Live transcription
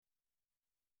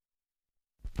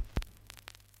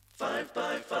5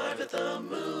 by 5 at the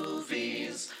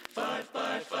movies. 5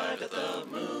 by 5 at the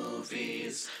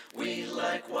movies. We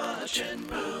like watching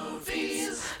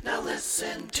movies. Now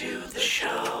listen to the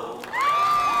show.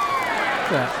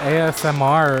 The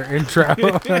ASMR intro.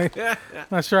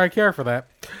 Not sure I care for that.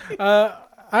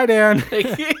 Hi, Dan.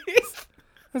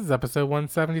 This is episode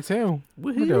 172.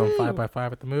 We're doing 5 by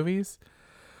 5 at the movies.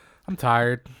 I'm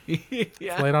tired. It's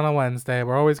late on a Wednesday.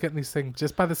 We're always getting these things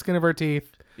just by the skin of our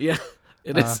teeth. Yeah,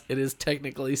 it is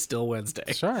technically still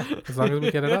Wednesday. Sure, as long as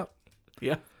we get it up.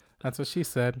 Yeah. That's what she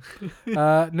said.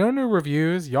 No new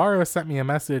reviews. Yaro sent me a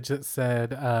message that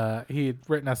said he'd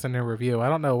written us a new review. I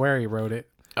don't know where he wrote it.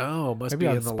 Oh, must Maybe be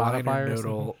on in the Spotify liner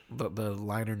or note, the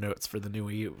liner notes for the new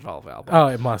Evolve album. Oh,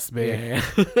 it must be. Yeah.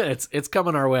 It's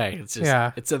coming our way. It's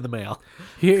just it's in the mail.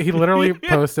 He literally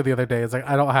posted the other day. It's like,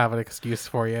 I don't have an excuse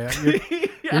for you.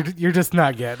 You're just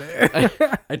not getting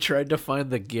it. I tried to find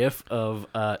the GIF of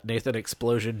Nathan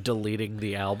Explosion deleting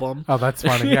the album. Oh, that's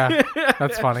funny. Yeah,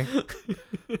 that's funny.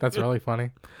 That's really funny.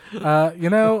 I've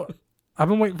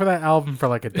been waiting for that album for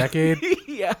like a decade.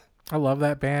 Yeah. I love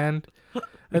that band.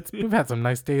 We've had some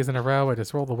nice days in a row. I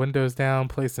just roll the windows down,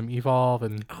 play some Evolve,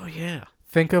 and Oh yeah.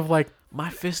 think of like, My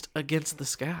Fist Against the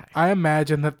Sky. I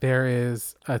imagine that there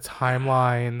is a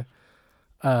timeline.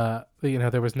 There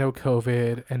was no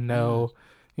COVID and no,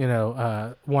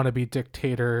 wannabe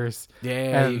dictators.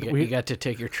 Yeah, And you got to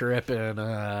take your trip in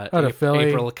to Philly.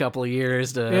 April a couple of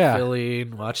years to Philly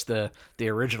and watch the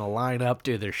original lineup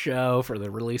do their show for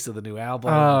the release of the new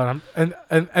album. And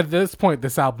at this point,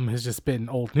 this album has just been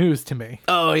old news to me.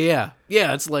 Oh yeah,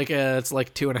 it's like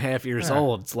 2.5 years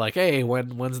old. It's like, hey,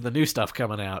 when's the new stuff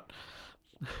coming out?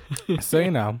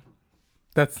 So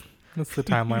that's the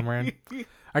timeline we're in.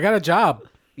 I got a job.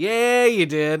 Yeah, you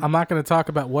did. I'm not going to talk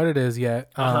about what it is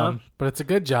yet, but it's a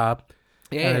good job.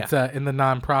 Yeah, and it's in the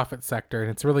nonprofit sector,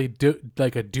 and it's really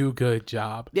a do-good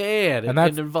job. Yeah, and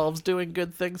it involves doing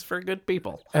good things for good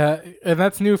people. And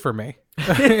that's new for me.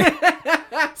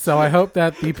 So I hope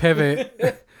that the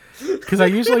pivot, because I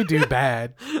usually do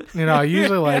bad. I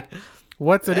usually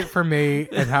what's in it for me,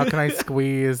 and how can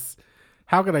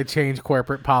I change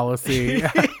corporate policy?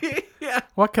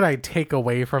 What can I take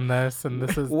away from this? And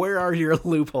this is where are your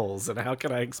loopholes, and how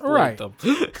can I exploit them?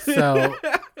 So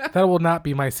that will not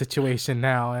be my situation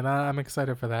now, and I'm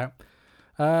excited for that.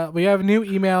 We have new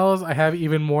emails. I have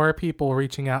even more people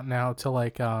reaching out now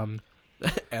to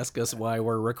ask us why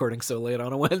we're recording so late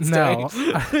on a Wednesday. No,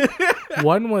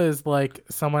 one was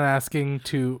someone asking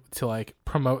to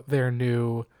promote their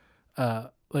new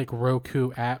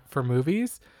Roku app for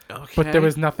movies. Okay. But there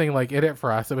was nothing in it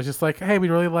for us. It was just hey, we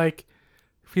really like.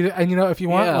 If you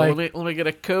want, let me get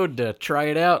a code to try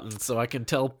it out, and so I can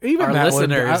tell even our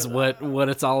listeners what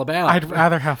it's all about. I'd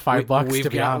rather have $5 We've to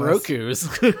be got honest.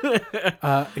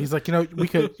 Rokus. He's like,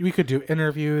 we could do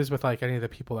interviews with any of the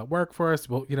people that work for us.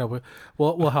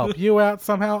 We'll help you out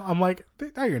somehow. I'm like,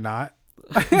 no, you're not.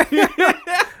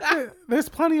 There's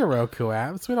plenty of Roku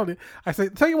apps. We don't need. I say,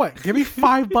 tell you what, give me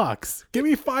 $5. Give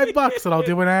me $5, and I'll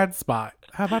do an ad spot.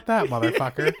 How about that,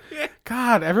 motherfucker?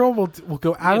 God, everyone will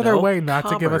go out of their way not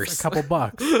to give us a couple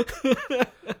bucks.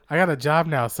 I got a job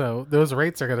now, so those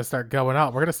rates are going to start going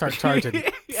up. We're going to start charging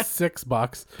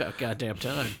 $6 About goddamn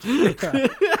time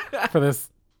for this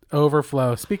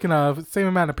overflow. Speaking of, same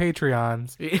amount of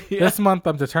Patreons. This month,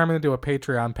 I'm determined to do a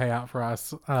Patreon payout for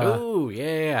us. Oh,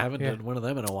 yeah. I haven't done one of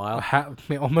them in a while.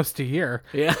 Almost a year.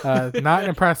 Yeah. Not an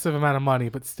impressive amount of money,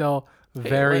 but still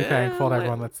very thankful to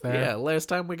everyone that's there. Yeah, last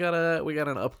time we got an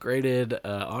upgraded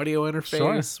audio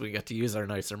interface. Sure. We got to use our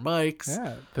nicer mics.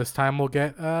 Yeah, this time we'll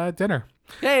get dinner.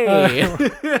 Hey!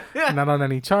 Not on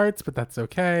any charts, but that's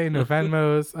okay. No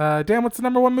Venmos. Dan, what's the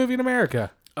number one movie in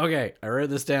America? Okay, I wrote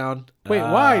this down. Wait,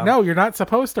 why? No, you're not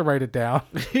supposed to write it down.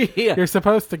 Yeah. You're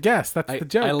supposed to guess. That's the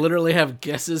joke. I literally have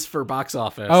guesses for box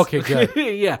office. Okay, good.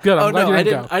 Yeah. Good.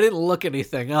 I didn't look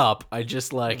anything up. I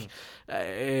just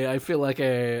I feel like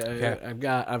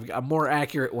I'm more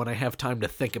accurate when I have time to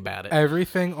think about it.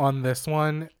 Everything on this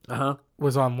one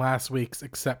was on last week's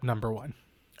except number one.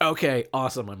 Okay,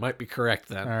 awesome. I might be correct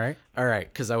then. All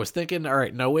right. Because I was thinking,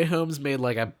 No Way Home's made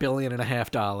 $1.5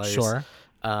 billion. Sure.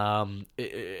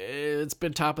 It's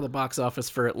been top of the box office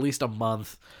for at least a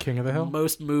month. King of the Hill.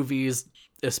 Most movies,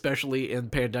 especially in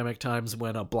pandemic times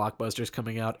when a blockbuster's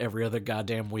coming out every other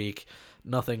goddamn week,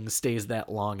 nothing stays that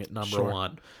long at number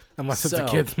one. Unless it's a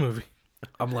kid's movie.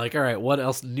 I'm like, all right, what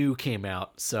else new came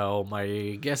out? So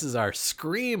my guesses are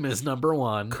Scream is number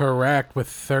 1. Correct, with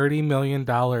 $30 million.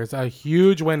 A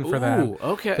huge win for them.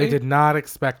 Okay. They did not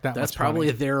expect that That's much probably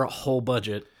money. their whole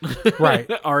budget. Right.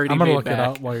 Already I'm going to made look back. it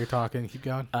up while you're talking. Keep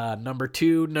going. Number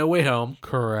 2, No Way Home.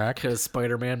 Correct. Because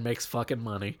Spider-Man makes fucking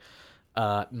money.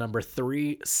 Number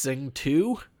 3, Sing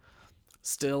 2.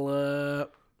 Still,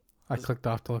 I clicked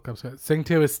off to look up. Sing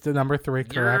 2 is still number 3,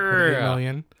 correct, with $8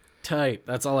 million. tight.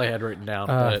 That's all I had written down.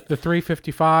 But The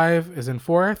 355 is in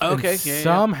 4th. Okay, and yeah.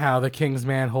 somehow the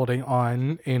Kingsman holding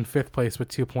on in 5th place with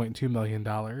 $2.2 million.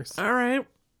 All right.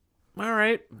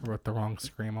 I wrote the wrong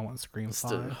Scream. I want Scream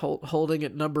 5. Holding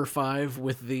at number 5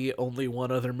 with the only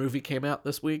one other movie came out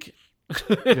this week.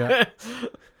 Yeah.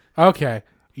 Okay.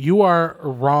 You are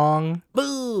wrong.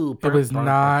 Boo! It was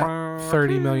not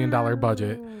 $30 million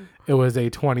budget. It was a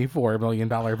 $24 million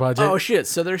budget. Oh shit!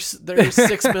 So there's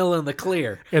 $6 million in the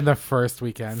clear. In the first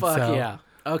weekend. Fuck so, yeah!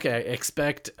 Okay,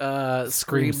 expect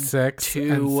Scream 6 and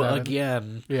 2 7.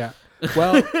 again. Yeah.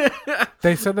 Well,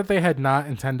 they said that they had not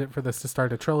intended for this to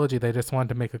start a trilogy. They just wanted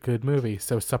to make a good movie.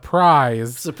 So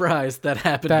surprise, That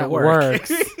happened that to work.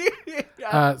 works.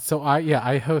 So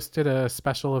I hosted a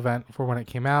special event for when it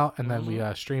came out, and then we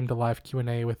streamed a live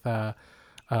Q&A with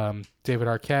David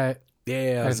Arquette.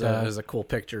 Yeah, And, there's a cool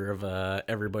picture of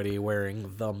everybody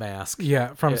wearing the mask.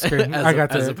 Yeah, from Scream.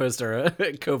 as opposed to a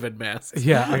COVID mask.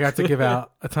 Yeah, I got to give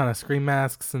out a ton of Scream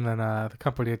masks, and then the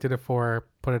company I did it for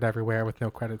put it everywhere with no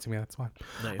credit to me. That's fine.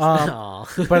 Nice.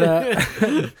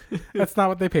 But that's not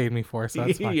what they paid me for, so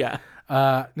that's fine. Yeah.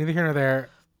 Neither here nor there.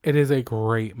 It is a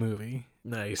great movie.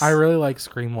 Nice. I really like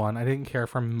Scream 1. I didn't care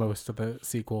for most of the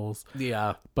sequels,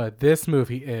 Yeah. but this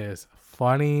movie is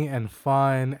funny and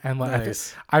fun, and like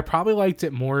Nice. I probably liked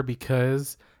it more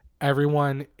because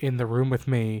everyone in the room with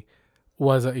me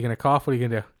was, you gonna cough? What are you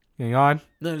gonna do? You yawn?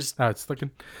 No, just Oh, it's looking.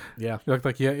 yeah. You looked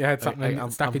like you had something I'm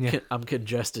stuck in you. I'm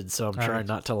congested, so I'm All trying right.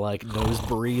 not to like nose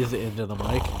breathe into the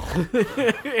mic.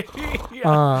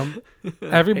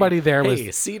 Everybody there was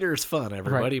Hey, Cedar's fun.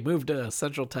 Everybody move to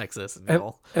Central Texas, and at,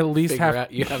 you'll at least figure half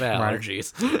out you have Right.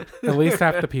 allergies. at least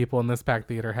half the people in this packed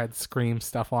theater had Scream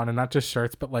stuff on, and not just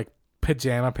shirts, but like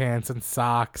pajama pants and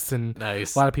socks, and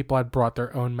Nice. a lot of people had brought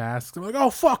their own masks. I'm like, oh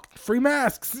fuck, free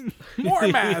masks, more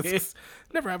masks.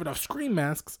 Never have enough Scream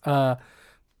masks.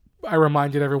 I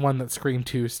reminded everyone that Scream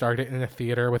 2 started in a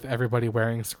theater with everybody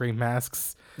wearing Scream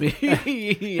masks and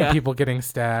Yeah. people getting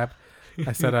stabbed.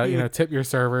 I said, tip your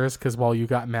servers because while you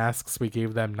got masks, we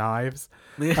gave them knives,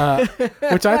 which I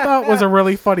thought was a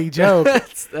really funny joke.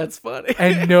 That's funny.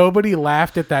 And nobody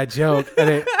laughed at that joke.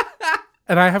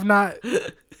 And I have not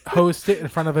hosted in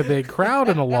front of a big crowd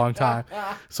in a long time,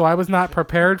 so I was not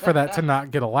prepared for that to not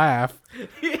get a laugh.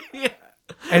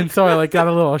 And so I got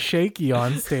a little shaky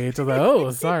on stage. I was like,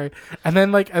 oh, sorry. And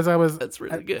then as I was, That's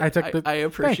really good. I took the. I thank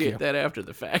appreciate you. that after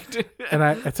the fact. And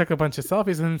I took a bunch of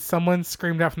selfies, and someone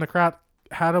screamed out from the crowd,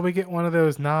 "How do we get one of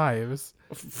those knives?"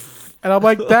 And I'm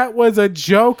like, that was a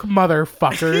joke,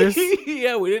 motherfuckers.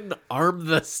 Yeah, we didn't arm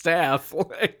the staff.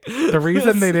 The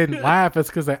reason they didn't laugh is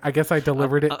because I guess I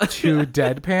delivered it too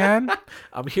deadpan.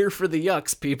 I'm here for the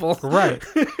yucks, people. Right.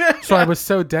 So I was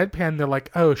so deadpan, they're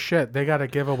like, oh shit, they got a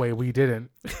giveaway we didn't.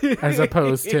 As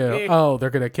opposed to, oh,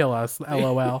 they're going to kill us,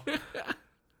 LOL.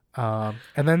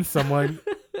 And then someone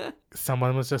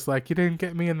was just like, you didn't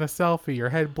get me in the selfie, your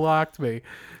head blocked me.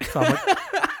 So I'm like,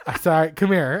 I said, all right,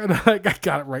 come here. And I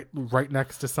got it right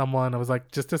next to someone. I was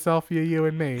like, just a selfie of you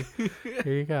and me.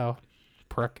 Here you go,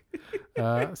 prick.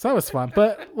 So that was fun.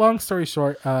 But long story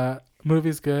short,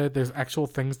 movie's good. There's actual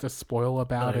things to spoil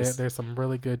about Nice. it. There's some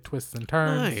really good twists and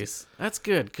turns. Nice. That's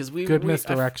good because Good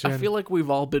misdirection. I feel like we've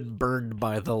all been burned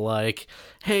by the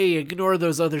hey, ignore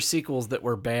those other sequels that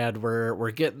were bad.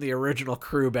 We're getting the original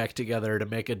crew back together to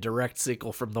make a direct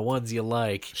sequel from the ones you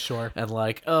like. Sure. And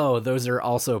oh, those are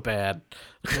also bad.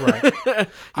 Right.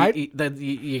 Then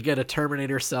you get a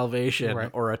Terminator Salvation, Right.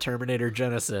 or a Terminator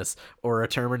Genesis, or a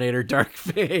Terminator Dark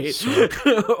Fate,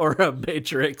 or a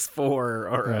Matrix 4,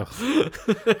 or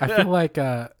I feel like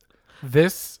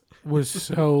this was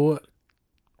so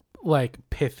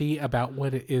pithy about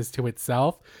what it is to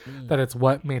itself that it's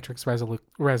what Matrix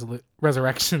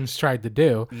Resurrections tried to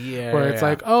do. Yeah, Where it's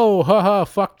yeah. oh, haha,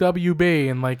 fuck WB,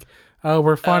 and oh,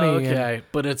 we're funny. Okay,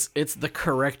 but it's the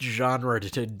correct genre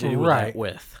to do that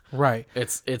with. Right.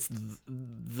 It's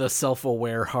the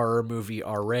self-aware horror movie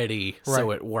already, so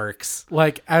Right. it works.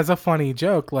 Like, as a funny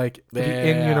joke, like the Yeah.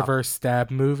 in-universe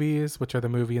stab movies, which are the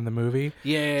movie in the movie.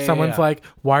 Yeah. Someone's like,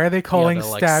 why are they calling they're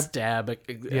like, stab... stab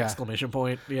exclamation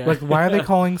point. Yeah. Like, why are they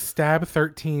calling Stab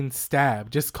 13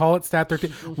 Stab? Just call it Stab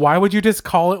 13. Why would you just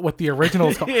call it what the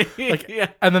original's called? Like, Yeah.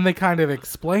 And then they kind of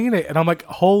explain it, and I'm like,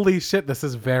 holy shit, this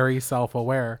is very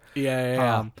self-aware.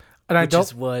 Yeah. And I Which don't...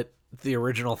 is what the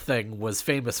original thing was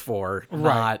famous for, Right.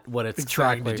 not what it's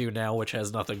trying to Exactly. do now, which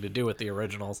has nothing to do with the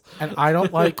originals. And I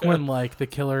don't like when, like, the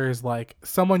killer is, like,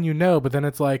 someone you know, but then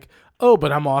it's like, oh,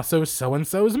 but I'm also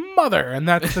so-and-so's mother, and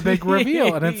that's the big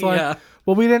reveal. And it's like, Yeah.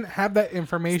 well, we didn't have that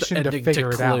information to Ending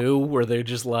figure to it out. Clue, where they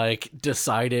just like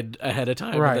decided ahead of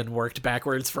time Right. and then worked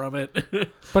backwards from it.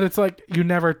 But it's like, you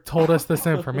never told us this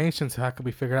information, so how could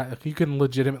we figure it out? Like, you can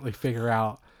legitimately figure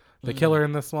out the killer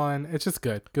in this one. It's just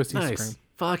good. Go see Nice. Scream.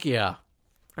 Fuck yeah.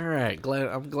 All right.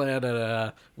 I'm glad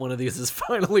that one of these has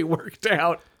finally worked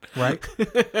out. Right?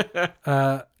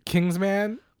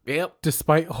 Kingsman, Yep.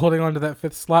 despite holding on to that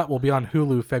 5th slot, will be on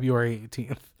Hulu February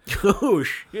 18th. Oh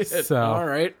shit. So, all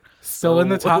right. Still in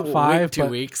the top Week, 5, 2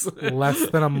 but weeks. less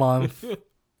than a month.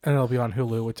 And it'll be on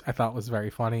Hulu, which I thought was very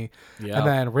funny. Yeah. And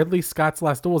then Ridley Scott's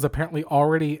Last Duel is apparently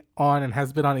already on and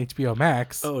has been on HBO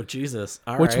Max, Oh Jesus.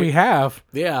 All which right. we have.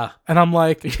 Yeah. And I'm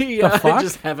like, Yeah. the fuck? I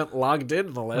just haven't logged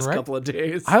in the last Right. couple of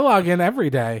days. I log in every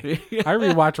day. I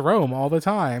rewatch Rome all the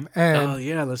time. And Oh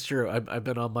yeah, that's true. I've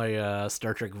been on my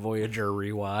Star Trek Voyager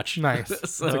rewatch. Nice.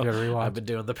 So That's a good rewatch. I've been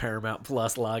doing the Paramount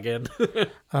Plus login.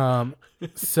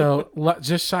 so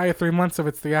just shy of 3 months of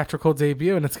its theatrical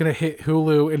debut, and it's going to hit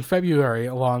Hulu in February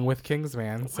along with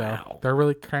Kingsman. So Wow. they're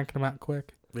really cranking them out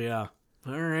quick. Yeah.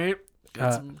 All right.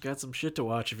 Got some shit to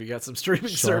watch if you got some streaming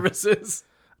Sure. services.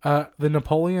 The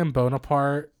Napoleon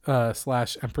Bonaparte /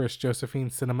 Empress Josephine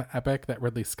cinema epic that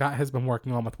Ridley Scott has been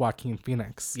working on with Joaquin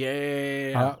Phoenix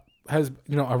Yeah. has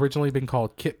originally been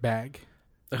called Kit Bag,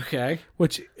 Okay.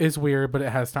 which is weird, but it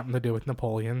has something to do with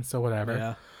Napoleon, so whatever.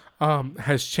 Yeah.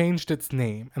 Has changed its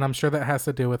name, and I'm sure that has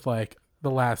to do with like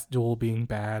The Last Duel being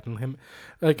bad and him,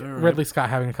 like Ridley Scott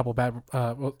having a couple bad,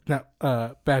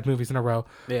 bad movies in a row.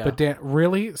 Yeah. But Dan,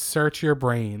 really search your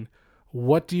brain.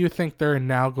 What do you think they're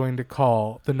now going to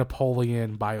call the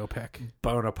Napoleon biopic?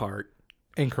 Bonaparte.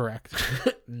 Incorrect.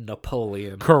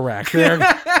 Napoleon. Correct.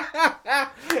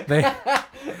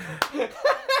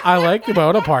 I like the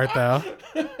Bonaparte though.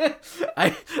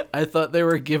 I thought they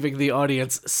were giving the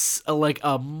audience like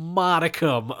a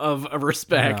modicum of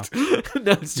respect. No,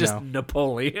 it's just No.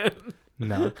 Napoleon.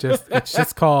 No, it's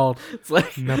just called It's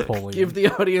like Napoleon. give the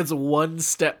audience one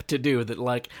step to do that.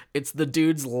 Like it's the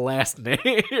dude's last name.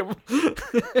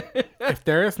 If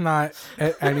there is not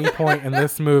at any point in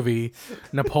this movie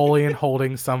Napoleon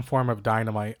holding some form of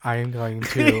dynamite, I am going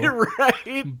to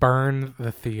Right. burn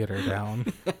the theater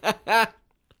down.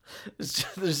 There's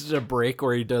just a break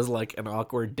where he does like an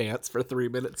awkward dance for 3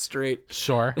 minutes straight.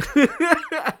 Sure.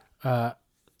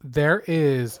 There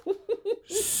is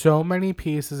so many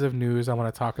pieces of news I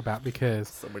want to talk about because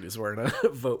Somebody's wearing a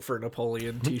vote for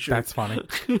Napoleon t-shirt. that's funny.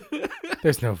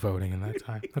 There's no voting in that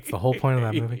time. That's the whole point of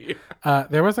that movie.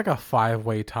 There was like a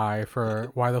 5-way tie for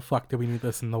why the fuck do we need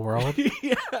this in the world?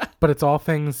 Yeah. But it's all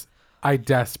things I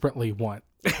desperately want.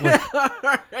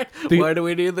 Why do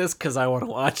we need this? Because I want to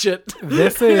watch it.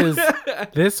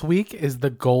 This week is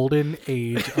the golden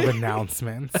age of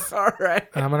announcements. All right.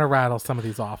 And I'm gonna rattle some of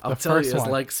these off. I'll The tell you, first it's one,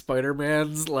 like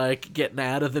Spider-Man's like getting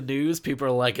out of the news. People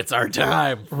are like, it's our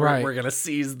time. Right. We're going to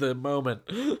seize the moment.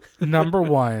 number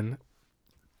 1.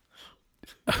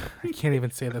 I can't even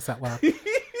say this out loud.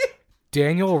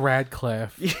 Daniel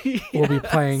Radcliffe will be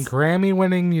playing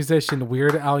Grammy-winning musician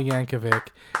Weird Al Yankovic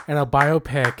in a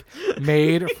biopic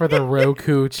made for the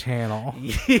Roku channel.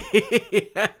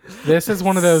 This is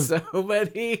one of those So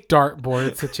many.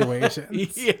 dartboard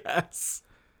situations. Yes.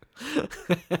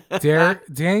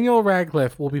 Daniel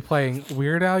Radcliffe will be playing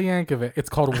Weird Al Yankovic. It's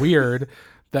called Weird,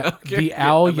 the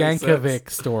Al that makes Yankovic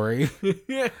story.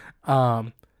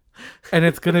 And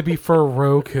it's going to be for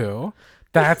Roku.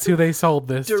 That's who they sold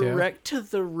this Direct to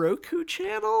the Roku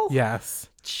channel? to. Yes.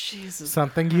 Jesus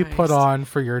Something you put Christ. on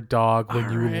for your dog when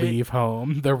All you right. leave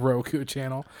home, the Roku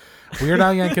channel. Weird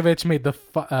Al Yankovic made the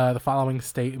following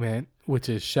statement, which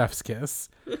is chef's kiss.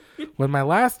 When my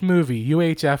last movie,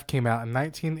 UHF, came out in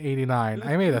 1989,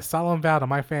 I made a solemn vow to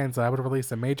my fans that I would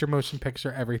release a major motion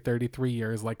picture every 33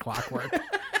 years like clockwork.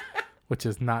 Which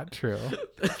is not true.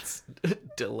 It's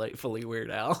Delightfully Weird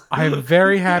Al. I am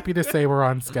very happy to say we're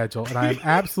on schedule, and I am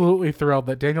absolutely thrilled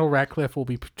that Daniel Radcliffe will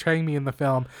be portraying me in the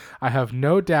film. I have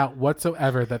no doubt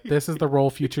whatsoever that this is the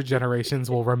role future generations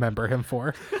will remember him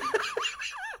for.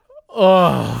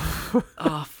 Oh,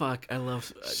 Fuck! I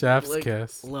love Chef's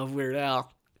Kiss. Love Weird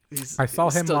Al. I saw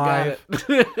him still got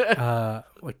live, I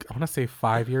want to say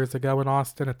 5 years ago in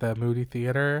Austin at the Moody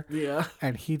Theater. Yeah.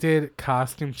 And he did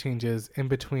costume changes in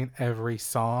between every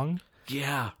song.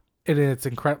 Yeah. And it's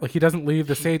incredible. He doesn't leave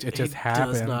the stage. It just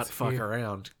happens. Does not fuck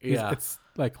around. Yeah. It's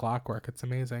like clockwork. It's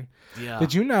amazing. Yeah.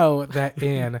 Did you know that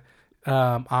in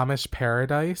Amish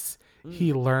Paradise,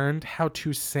 he learned how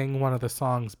to sing one of the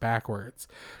songs backwards?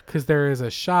 Because there is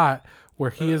a shot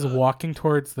where he is walking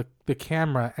towards the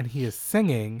camera and he is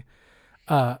singing,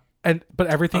 but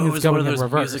everything is going in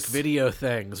reverse. Music video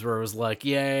things where it was like,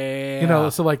 yeah. You know,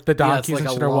 so like the donkeys like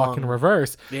and shit are walking in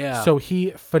reverse. Yeah. So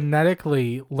he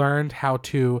phonetically learned how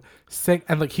to sing,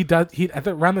 and like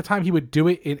around the time he would do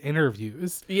it in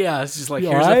interviews. Yeah, it's just like,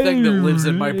 here's a thing that lives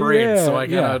in my brain, so I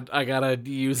gotta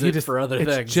use it for other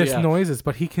things. It's just noises,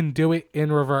 but he can do it in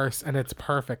reverse, and it's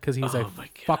perfect because he's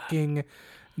fucking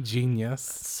genius.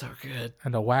 So good.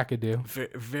 And a wackadoo.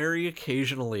 Very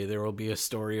occasionally there will be a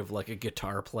story of like a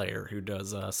guitar player who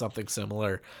does something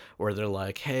similar where they're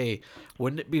like, hey,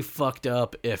 wouldn't it be fucked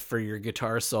up if for your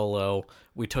guitar solo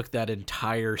we took that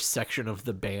entire section of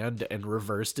the band and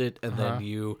reversed it, and then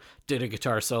you did a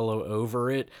guitar solo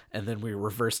over it, and then we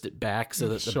reversed it back so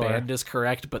that the band is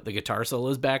correct but the guitar solo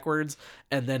is backwards,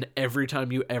 and then every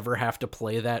time you ever have to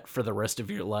play that for the rest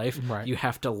of your life, you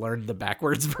have to learn the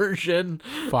backwards version.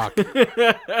 Fuck.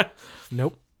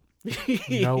 Nope.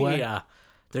 No way. Yeah.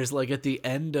 There's like at the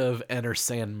end of Enter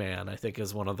Sandman, I think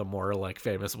is one of the more like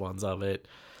famous ones of it.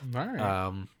 All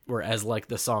right. Where as like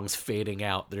the song's fading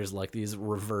out, there's like these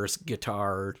reverse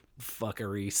guitar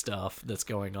fuckery stuff that's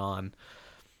going on.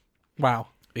 Wow.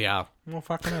 Yeah. Well,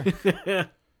 fucking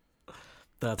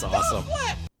That's awesome.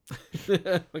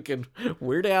 Fucking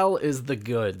Weird Al is the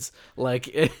goods.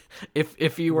 Like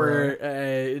if you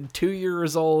were 2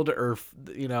 years old or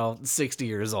 60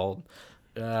 years old,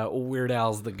 Weird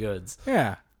Al's the goods.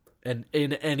 Yeah. And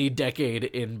in any decade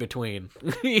in between,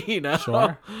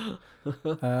 Sure.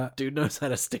 Dude knows how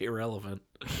to stay relevant.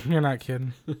 You're not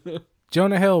kidding.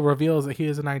 Jonah Hill reveals that he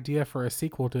has an idea for a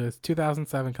sequel to his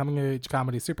 2007 coming-of-age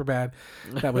comedy Superbad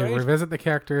that would revisit the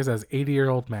characters as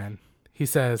 80-year-old men. He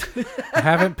says, I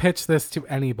haven't pitched this to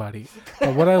anybody,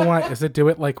 but what I want is to do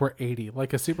it like we're 80,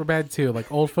 like a Superbad 2,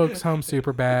 like old folks home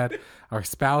Superbad, our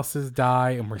spouses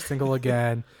die and we're single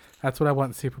again. That's what I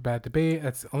want Superbad to be.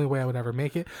 That's the only way I would ever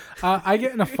make it. I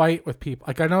get in a fight with people.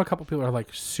 Like, I know a couple people are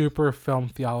like super film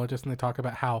theologists and they talk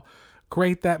about how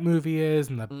great that movie is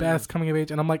and the best coming of age.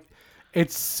 And I'm like,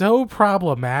 it's so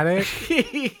problematic.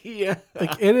 Yeah.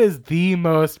 Like, it is the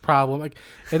most problem. Like,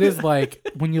 it is like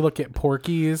when you look at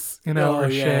Porky's, shit.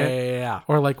 Yeah.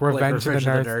 Or like Revenge of the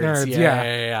Nerds.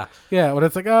 Yeah. Yeah, when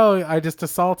it's like, oh, I just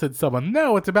assaulted someone.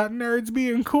 No, it's about nerds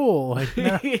being cool. Like,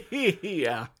 no.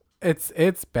 Yeah.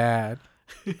 It's bad.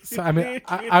 So I mean,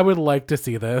 I would like to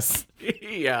see this.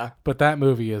 Yeah. But that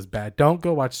movie is bad. Don't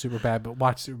go watch Superbad, but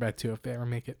watch Superbad 2 if they ever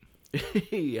make it.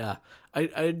 Yeah.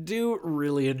 I do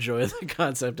really enjoy the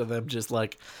concept of them just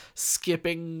like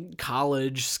skipping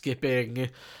college, skipping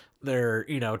their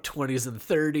 20s and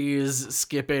 30s,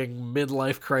 skipping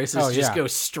midlife crisis, just go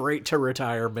straight to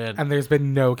retirement. And there's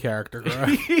been no character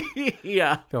growth.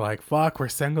 Yeah. They're like, fuck, we're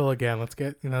single again. Let's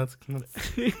get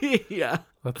yeah.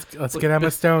 Let's get Emma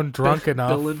Stone drunk enough.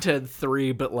 Bill and Ted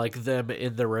 3, but like them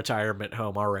in the retirement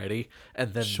home already,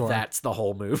 and then that's the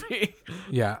whole movie.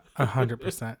 Yeah,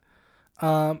 100%.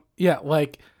 Yeah,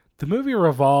 like the movie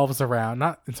revolves around,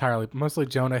 not entirely, but mostly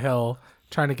Jonah Hill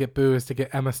trying to get booze to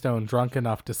get Emma Stone drunk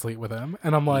enough to sleep with him.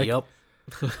 And I'm like, yep.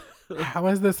 How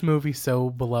is this movie so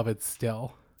beloved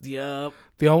still? Yep.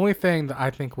 The only thing that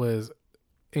I think was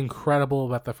incredible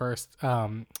about the first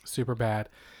Superbad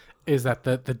is that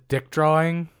the dick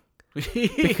drawing,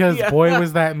 because boy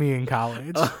was that me in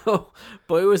college. Oh,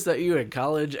 boy was that you in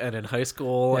college and in high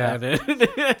school. Yeah. And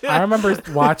I remember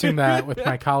watching that with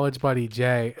my college buddy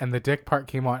Jay, and the dick part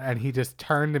came on and he just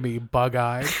turned to me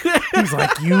bug-eyed. He's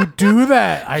like, you do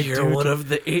that. You're one of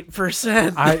the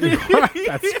 8%.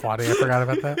 That's funny. I forgot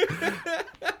about that.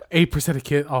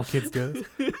 8% of all kids do this.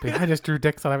 But yeah, I just drew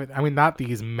dicks on everything. I mean, not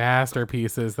these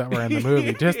masterpieces that were in the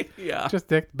movie. Just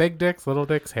dicks, big dicks, little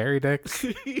dicks, hairy dicks,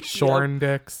 shorn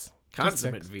dicks.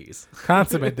 Consummate V's.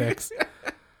 Consummate dicks.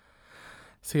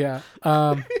 So yeah.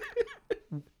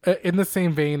 In the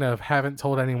same vein of haven't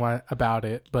told anyone about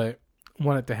it, but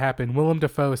want it to happen, Willem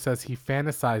Dafoe says he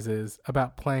fantasizes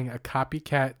about playing a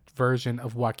copycat version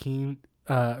of Joaquin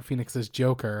Phoenix's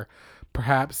Joker,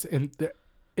 perhaps in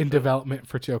development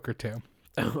for Joker 2.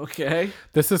 Okay.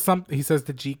 This is he says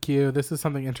to GQ, this is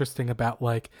something interesting about,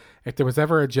 like, if there was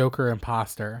ever a Joker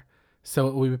imposter, so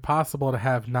it would be possible to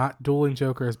have not dueling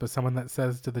Jokers, but someone that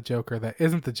says to the Joker that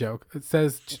isn't the Joker, it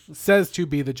says to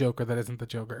be the Joker that isn't the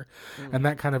Joker. And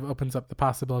that kind of opens up the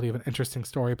possibility of an interesting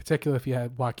story, particularly if you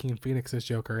had Joaquin Phoenix's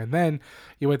Joker, and then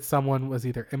you had someone was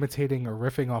either imitating or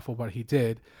riffing off of what he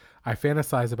did. I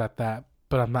fantasize about that,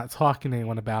 but I'm not talking to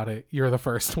anyone about it. You're the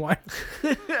first one.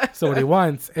 So what he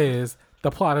wants is the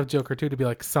plot of Joker 2 to be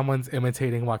like someone's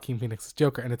imitating Joaquin Phoenix's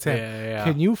Joker, and it's him. Yeah.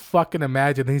 Can you fucking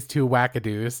imagine these two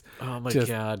wackadoos? Oh my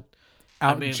God.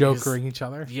 Out-jokering each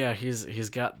other? Yeah, he's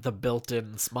got the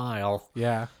built-in smile.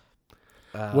 Yeah.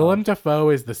 Willem Dafoe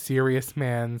is the serious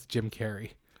man's Jim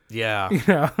Carrey. Yeah. You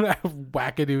know, that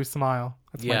wackadoo smile.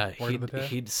 That's yeah, my word of the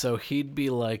day. he'd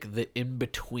be like the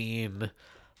in-between,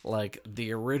 like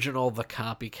the original, the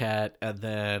copycat, and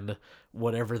then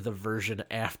whatever the version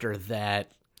after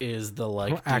that is the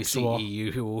like Actual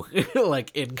DCEU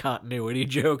like in continuity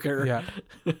Joker. Yeah.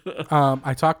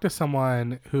 I talked to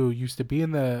someone who used to be in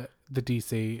the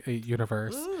DC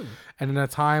universe, and in a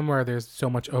time where there's so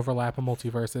much overlap in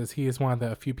multiverses, he is one of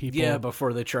the few people. Yeah,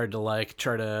 before they tried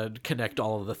to connect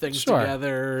all of the things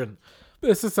together. And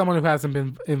this is someone who hasn't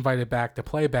been invited back to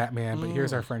play Batman, but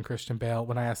here's our friend Christian Bale.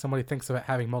 When I ask somebody thinks about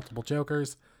having multiple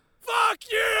Jokers, fuck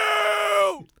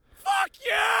you! Fuck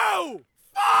you!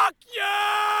 Fuck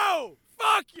you!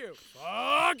 Fuck you!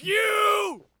 Fuck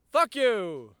you! Fuck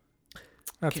you!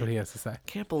 That's what he has to say.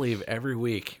 Can't believe every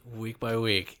week by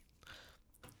week,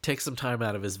 take some time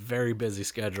out of his very busy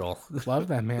schedule. Love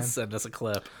that, man. Send us a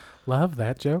clip. Love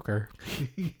that Joker.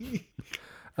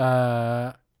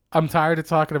 I'm tired of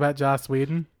talking about Joss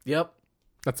Whedon. Yep.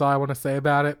 That's all I want to say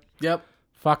about it. Yep.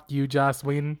 Fuck you, Joss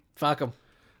Whedon. Fuck him.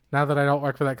 Now that I don't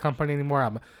work for that company anymore,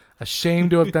 I'm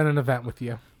ashamed to have done an event with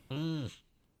you. I'm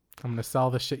going to sell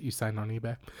the shit you signed on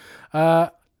eBay.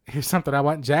 Here's something I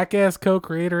want. Jackass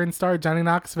co-creator and star Johnny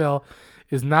Knoxville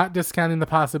is not discounting the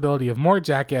possibility of more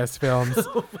Jackass films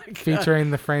featuring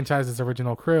the franchise's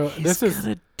original crew. He's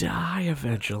gonna die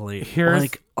eventually,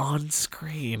 like on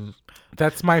screen.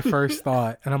 That's my first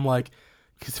thought. And I'm like,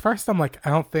 because first I'm like,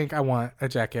 I don't think I want a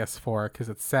Jackass 4 because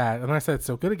it's sad. And then I said, it's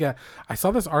so good again. I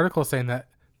saw this article saying that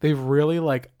they've really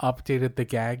like updated the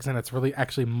gags and it's really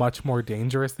actually much more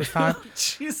dangerous this time.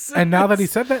 Jesus. And now that he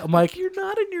said that, I'm like, you're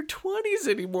not in your 20s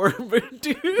anymore,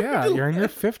 dude. Yeah, you're in your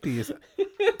 50s.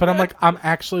 But I'm like, I'm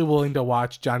actually willing to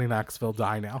watch Johnny Knoxville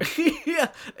die now. Yeah,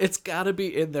 it's got to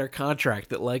be in their contract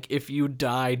that like if you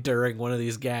die during one of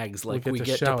these gags, like we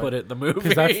get to put it in the movie.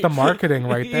 Because that's the marketing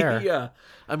right there. Yeah.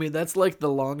 I mean, that's like the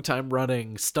long time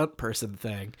running stunt person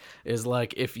thing is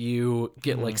like if you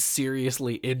get like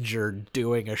seriously injured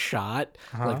doing a shot,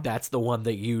 like that's the one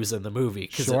they use in the movie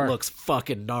because it looks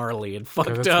fucking gnarly and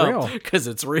fucked up because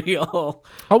it's real.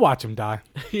 I'll watch him die.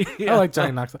 Yeah. I like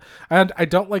Johnny Knoxville. And I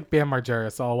don't like Bam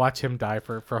Margera, so I'll watch him die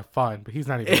for fun, but he's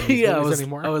not even in these movies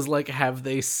anymore. I was like, have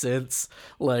they since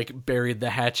like buried the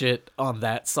hatchet on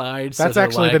that side? That's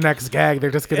actually the next gag.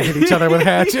 They're just going to hit each other with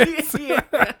hatchets.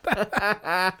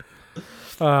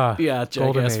 Yeah,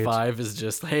 Jackass 5 is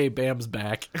just, hey, Bam's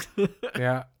back.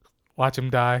 Yeah, watch him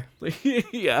die.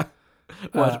 Yeah,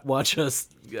 watch us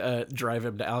drive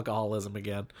him to alcoholism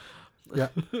again. Yeah,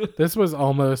 this was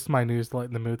almost my news to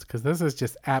lighten the moods because this is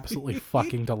just absolutely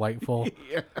fucking delightful.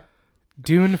 Yeah.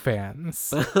 Dune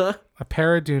fans, a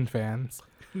pair of Dune fans,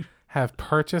 have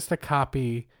purchased a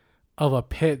copy of a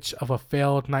pitch of a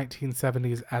failed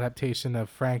 1970s adaptation of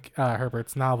Frank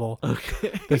Herbert's novel.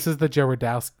 Okay. This is the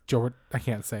I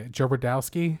can't say it.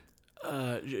 Jodorowsky?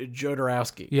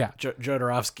 Jodorowsky. Yeah.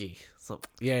 Jodorowsky.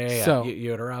 Yeah. So,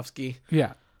 Jodorowsky.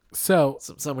 Yeah. So,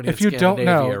 somebody if you don't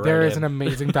know, there is an an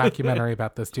amazing documentary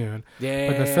about this Dune. Yeah.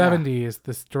 But in the 70s,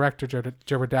 this director,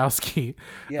 Jodorowsky,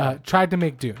 tried to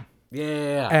make Dune.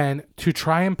 Yeah. And to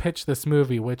try and pitch this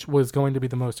movie, which was going to be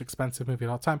the most expensive movie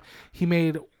of all time, he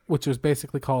made, which was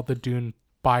basically called the Dune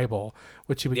Bible,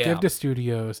 which he would give to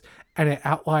studios, and it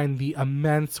outlined the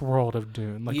immense world of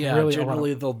Dune. Like, really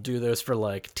generally they'll do those for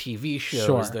like TV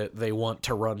shows that they want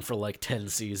to run for like 10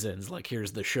 seasons. Like,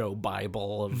 here's the show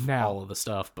Bible of all of the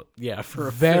stuff. But yeah, for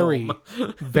a film.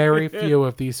 Very few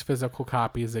of these physical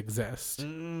copies exist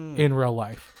in real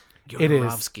life.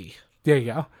 Jodorowsky. There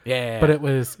you go. Yeah. But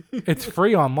it's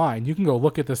free online. You can go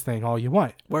look at this thing all you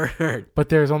want. Word. But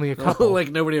there's only a couple.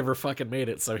 Like, nobody ever fucking made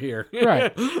it, so here.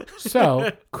 Right.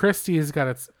 So, Christie's got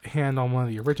its hand on one of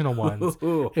the original ones.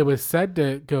 It was said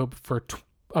to go for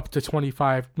up to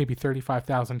 $25, maybe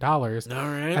 $35,000. All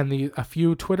right. And a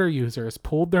few Twitter users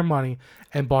pulled their money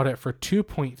and bought it for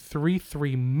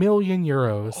 2.33 million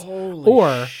euros, Holy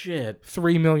or shit.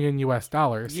 $3 million US,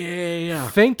 Yeah.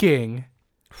 thinking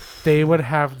they would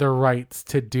have the rights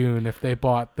to Dune if they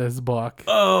bought this book.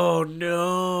 Oh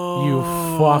no! You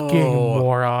fucking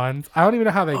morons! I don't even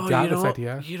know how they got this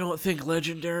idea. You don't think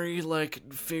Legendary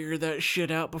figured that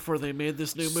shit out before they made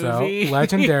this new So movie?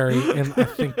 Legendary in I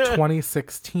think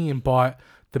 2016 bought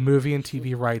the movie and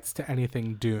TV rights to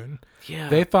anything Dune. Yeah.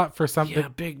 They thought for something. Yeah,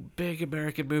 big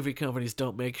American movie companies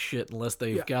don't make shit unless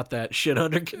they've got that shit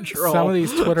under control. Some of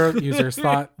these Twitter users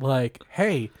thought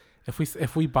hey,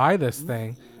 if we buy this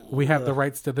thing, we have the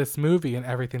rights to this movie and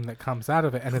everything that comes out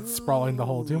of it, and it's sprawling the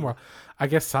whole Dune world. I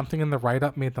guess something in the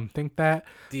write-up made them think that.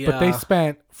 But they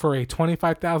spent, for a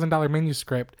 $25,000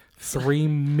 manuscript, $3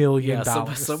 million.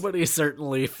 Yeah, somebody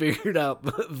certainly figured out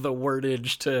the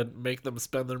wordage to make them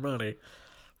spend their money.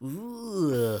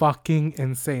 Ugh. Fucking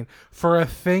insane. For a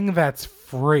thing that's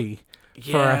free.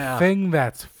 Yeah. For a thing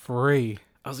that's free.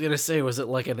 I was going to say, was it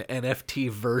like an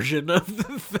NFT version of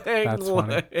the thing? That's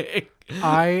funny.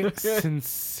 I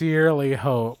sincerely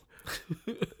hope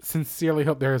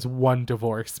there is one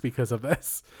divorce because of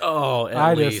this. Oh, at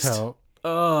I least. just hope.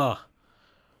 Oh.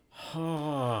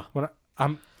 When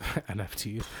I'm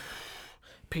NFTs.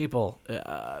 People,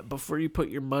 before you put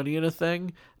your money in a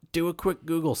thing, do a quick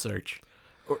Google search.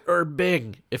 Or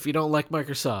Bing, if you don't like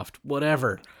Microsoft.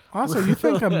 Whatever. Also, you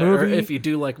think a Or movie if you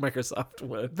do like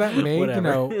Microsoft. that made,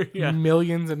 whatever. Yeah.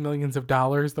 millions and millions of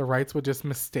dollars, the rights would just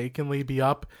mistakenly be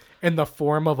up in the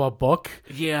form of a book?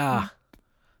 Yeah.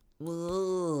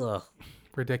 Ugh.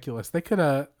 Ridiculous. They could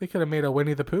have made a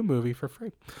Winnie the Pooh movie for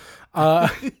free.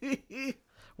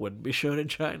 Wouldn't be shown in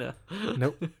China.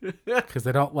 Nope. Because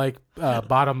they don't like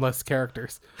bottomless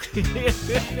characters.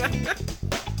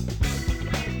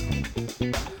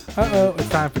 Uh-oh, it's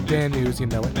time for Dan News. You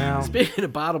know it now. Speaking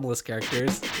of bottomless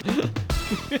characters.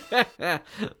 No,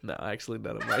 actually,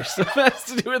 none of my stuff has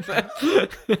to do with that.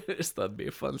 I just thought it'd be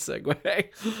a fun segue.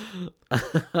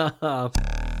 Well,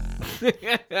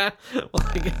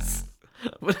 I guess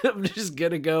I'm just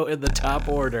going to go in the top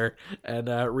order and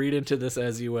read into this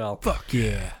as you will. Fuck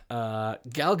yeah.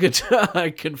 Gal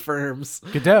Gadot confirms.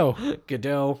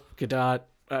 Gadot.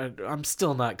 I'm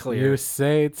still not clear. You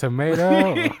say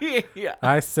tomato. Yeah.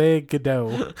 I say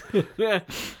Godot. I think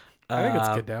it's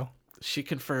Godot. She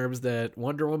confirms that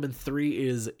Wonder Woman 3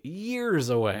 is years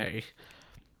away.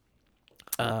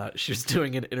 She was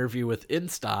doing an interview with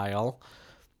InStyle,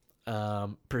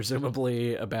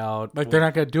 presumably about They're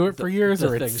not going to do it for years,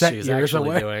 or it's set she's years actually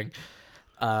away.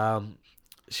 doing.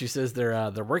 She says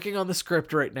they're working on the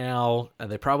script right now,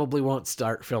 and they probably won't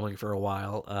start filming for a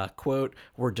while. Quote,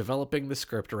 "We're developing the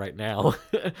script right now.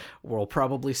 We'll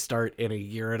probably start in a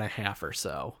year and a half or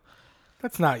so."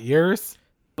 That's not years.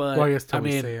 But Well, I guess I till we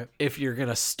mean, see it. if you're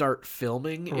gonna start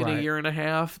filming in a Right. year and a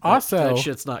half, Also, that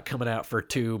shit's not coming out for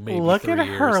 2, maybe Look 3 at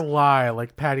years. her lie.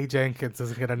 Like Patty Jenkins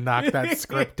is going to knock that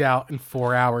script out in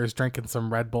 4 hours drinking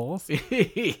some Red Bulls.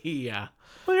 Yeah,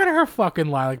 Look at her fucking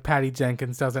lie. Like Patty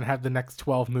Jenkins doesn't have the next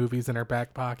 12 movies in her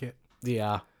back pocket.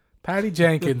 yeah. Patty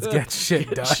Jenkins gets shit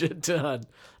Get done. shit done.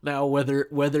 Now, whether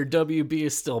WB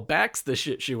still backs the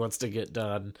shit she wants to get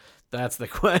done, that's the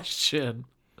question.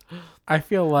 I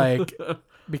feel like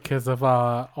because of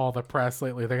all the press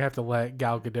lately, they have to let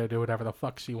Gal Gadot do whatever the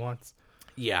fuck she wants.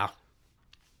 Yeah.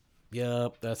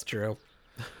 Yep, that's true.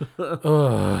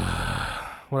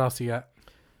 What else you got?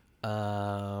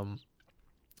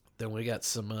 Then we got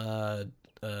some other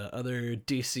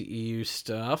DCEU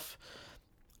stuff.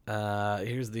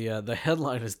 Here's the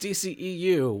headline is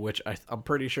DCEU, which I'm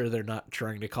pretty sure they're not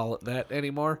trying to call it that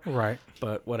anymore. Right.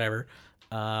 But whatever.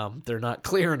 They're not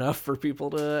clear enough for people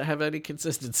to have any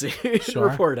consistency Sure.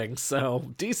 reporting. So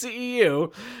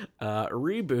DCEU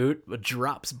reboot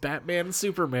drops Batman and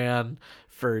Superman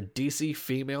for DC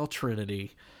female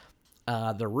Trinity.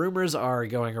 The rumors are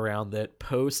going around that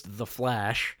post The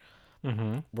Flash,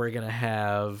 we're gonna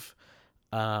have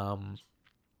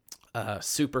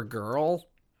Supergirl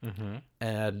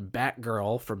and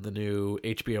Batgirl from the new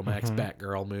HBO Max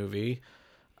Batgirl movie.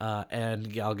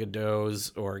 And Gal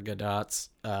Gadot's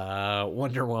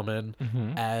Wonder Woman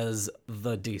as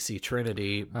the DC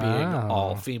Trinity, being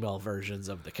all female versions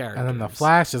of the characters. And then the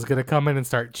Flash is going to come in and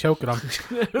start choking them.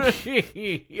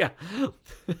 Yeah.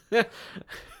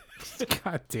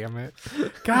 God damn it.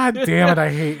 God damn it, I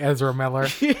hate Ezra Miller.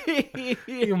 You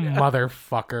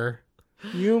motherfucker.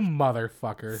 You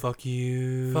motherfucker. Fuck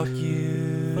you. Fuck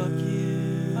you. Fuck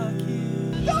you.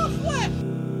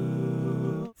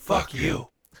 Fuck you. Fuck you.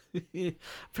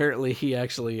 Apparently, he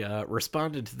actually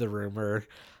responded to the rumor,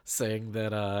 saying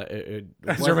that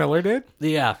Ezra Miller did?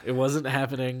 Yeah, it wasn't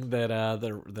happening, that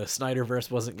the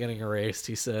Snyderverse wasn't getting erased.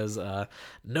 He says,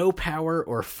 no power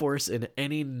or force in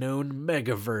any known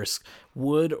megaverse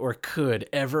would or could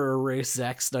ever erase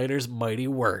Zack Snyder's mighty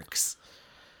works.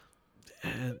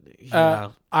 And,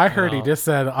 I heard he just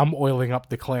said, I'm oiling up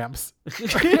the clamps.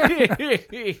 That's what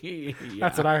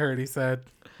I heard he said.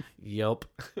 Yup.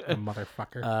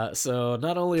 Motherfucker. So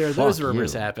not only are those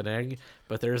rumors happening,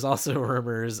 but there's also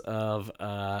rumors of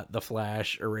The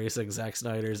Flash erasing Zack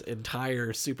Snyder's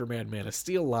entire Superman Man of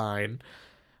Steel line,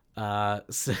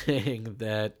 saying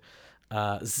that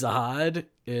Zod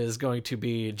is going to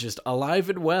be just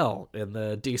alive and well in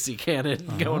the DC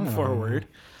canon going forward.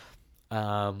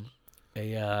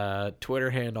 A Twitter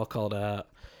handle called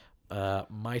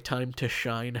My Time to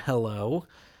Shine Hello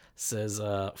says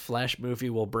Flash movie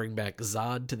will bring back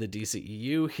Zod to the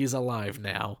DCEU. He's alive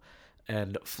now.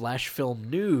 And Flash Film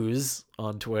News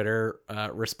on Twitter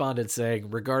responded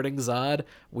saying, regarding Zod,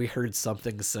 we heard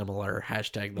something similar.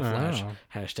 Hashtag The Flash.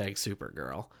 Hashtag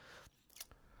Supergirl.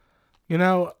 You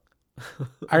know,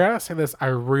 I gotta say this. I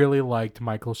really liked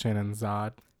Michael Shannon's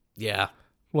Zod. Yeah.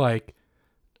 Like,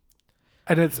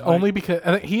 and it's only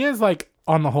because he is, like,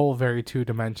 on the whole, very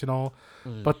two-dimensional.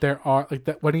 But there are, like,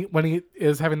 that when he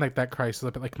is having, like, that crisis,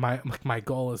 like my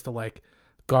goal is to, like,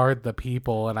 guard the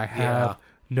people, and I have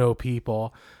no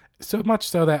people. So much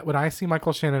so that when I see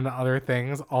Michael Shannon and other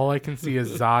things, all I can see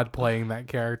is Zod playing that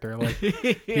character. Like,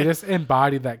 he just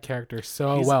embodied that character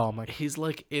so well. I'm like, he's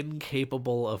like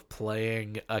incapable of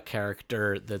playing a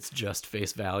character that's just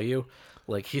face value.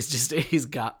 Like, he's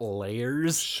got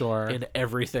layers in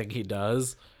everything he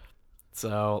does.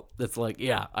 So it's like,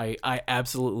 yeah, I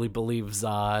absolutely believe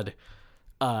Zod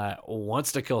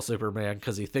wants to kill Superman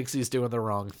because he thinks he's doing the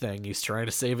wrong thing. He's trying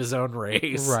to save his own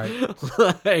race. Right.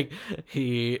 Like,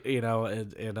 he, in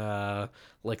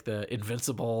like the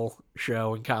Invincible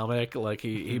show and comic, like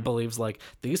he believes like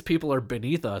these people are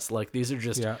beneath us. Like, these are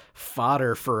just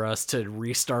fodder for us to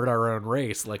restart our own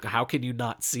race. Like, how can you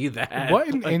not see that? What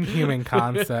an inhuman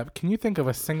concept. Can you think of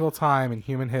a single time in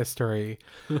human history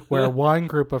where one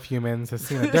group of humans has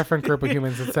seen a different group of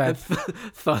humans and said,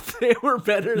 thought they were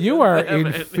better you than are them.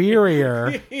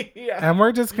 inferior, and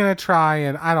we're just going to try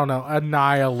and, I don't know,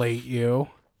 annihilate you.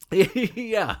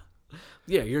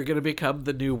 Yeah, you're going to become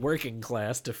the new working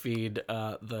class to feed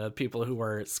the people who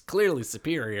are clearly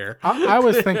superior. I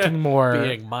was thinking more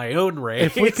being my own race.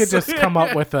 If we could just come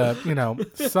up with a,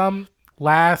 some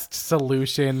last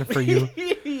solution for you,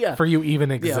 for you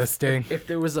even existing. If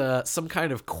there was some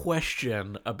kind of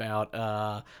question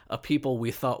about a people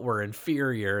we thought were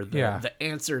inferior, the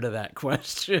answer to that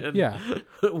question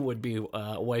would be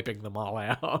wiping them all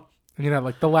out.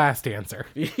 Like the last answer.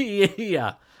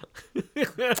 Yeah.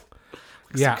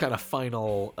 Some kind of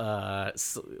final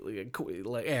answer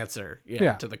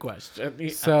to the question. Yeah.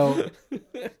 So,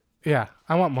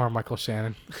 I want more Michael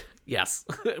Shannon. Yes,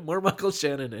 more Michael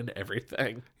Shannon in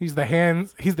everything. He's the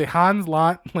Hans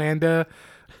Landa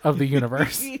of the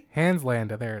universe. Hans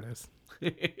Landa, there it is.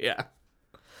 Yeah.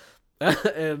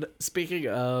 And speaking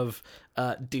of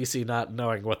DC not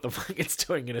knowing what the fuck it's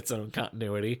doing in its own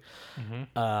continuity,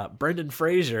 Brendan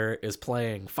Fraser is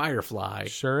playing Firefly.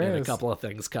 Sure is. And a couple of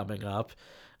things coming up,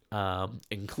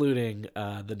 including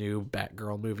the new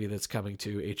Batgirl movie that's coming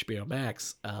to HBO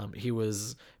Max. He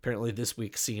was apparently this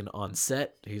week seen on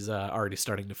set. He's already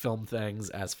starting to film things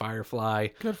as Firefly.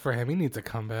 Good for him. He needs a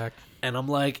comeback. And I'm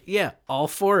like, yeah, all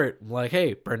for it. I'm like,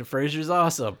 hey, Brendan Fraser's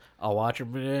awesome. I'll watch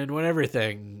him in whatever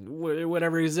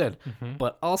he's in.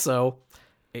 But also,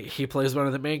 he plays one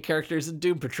of the main characters in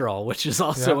Doom Patrol, which is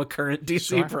also a current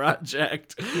DC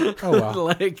project. Oh, wow.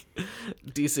 Like,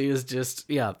 DC is just,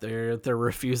 they're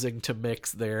refusing to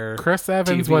mix their Chris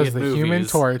Evans TV was the movies. Human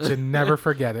Torch, and never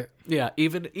forget it. Yeah,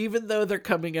 even though they're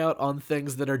coming out on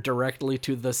things that are directly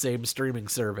to the same streaming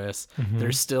service,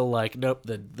 they're still like, nope,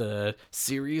 the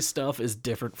series stuff is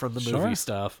different from the movie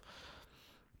stuff.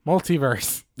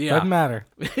 Multiverse. Yeah. Doesn't matter.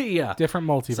 Yeah. Different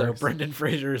multiverse. So Brendan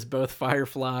Fraser is both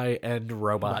Firefly and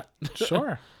Robot.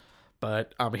 Sure.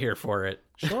 But I'm here for it.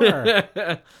 Sure.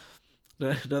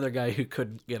 Another guy who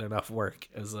couldn't get enough work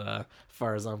as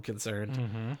far as I'm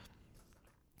concerned.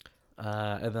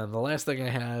 And then the last thing I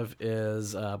have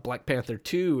is Black Panther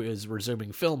 2 is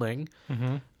resuming filming.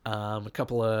 A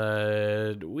couple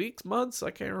of months,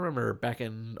 I can't remember, back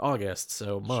in August,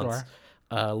 so months. Sure.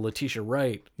 Letitia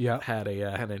Wright had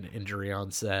an injury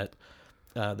on set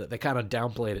that they kind of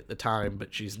downplayed at the time,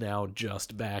 but she's now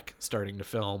just back starting to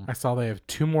film. I saw they have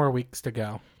 2 more weeks to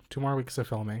go. 2 more weeks of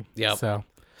filming. Yeah. So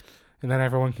And then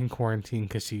everyone can quarantine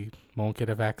because she won't get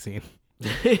a vaccine.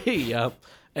 Yep.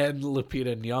 And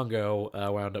Lupita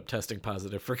Nyong'o wound up testing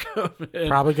positive for COVID.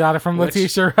 Probably got it from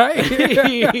Letitia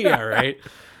Wright. Yeah, right.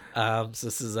 So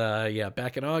this is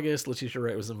back in August. Letitia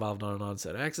Wright was involved in an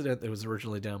on-set accident that was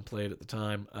originally downplayed at the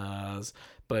time,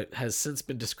 but has since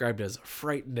been described as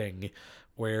frightening,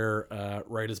 where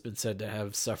Wright has been said to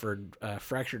have suffered a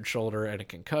fractured shoulder and a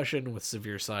concussion with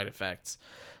severe side effects.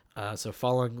 So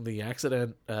following the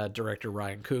accident, director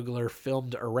Ryan Coogler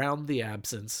filmed around the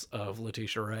absence of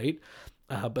Letitia Wright.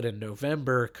 But in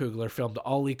November, Coogler filmed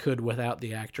all he could without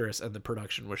the actress, and the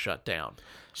production was shut down.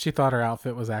 She thought her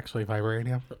outfit was actually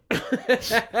vibranium.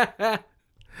 It's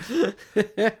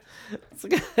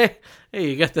like, hey,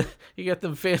 you got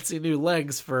them fancy new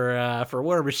legs for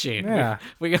War Machine. Yeah,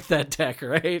 we got that tech,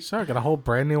 right? Sure, got a whole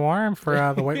brand new arm for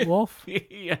the White Wolf.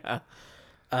 Yeah.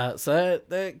 So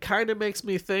that kind of makes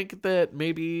me think that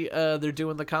maybe they're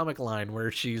doing the comic line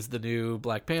where she's the new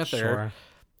Black Panther. Sure.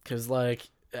 Because, like,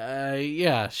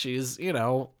 she's,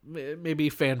 maybe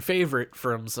fan favorite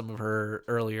from some of her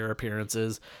earlier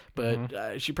appearances,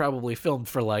 but she probably filmed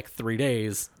for like 3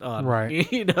 days on,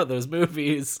 those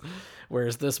movies.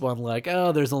 Whereas this one, like,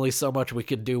 there's only so much we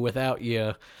can do without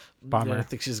you. Bummer. I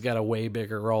think she's got a way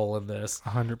bigger role in this.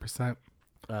 100%.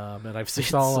 And I've seen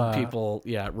some people,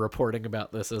 reporting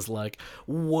about this as like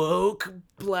woke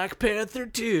Black Panther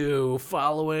 2,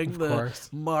 following the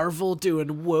Marvel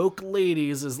doing woke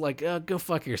ladies is like, go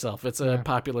fuck yourself. It's a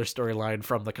popular storyline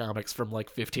from the comics from like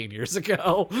 15 years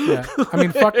ago. Yeah, I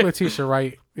mean, fuck Letitia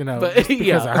Wright, just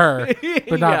because of her,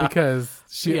 but not because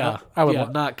she. not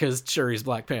because Shuri's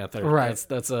Black Panther. Right.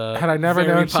 That's a had I never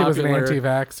known she was an popular-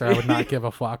 anti-vaxxer, I would not give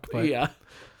a fuck. But Yeah.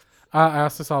 I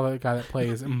also saw the guy that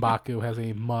plays M'Baku has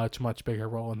a much, much bigger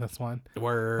role in this one.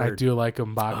 Word. I do like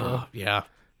M'Baku. Oh, yeah.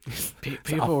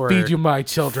 People I'll were feed you my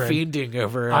children. fiending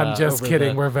over. I'm just over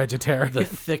kidding. We're vegetarian. the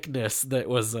thickness that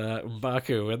was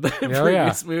M'Baku in the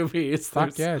previous movies.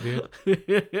 Fuck yeah,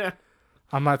 dude.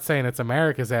 I'm not saying it's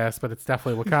America's ass, but it's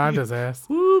definitely Wakanda's ass.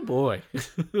 Woo, boy.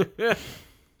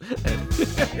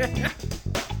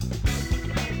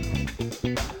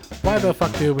 Why the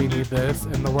fuck do we need this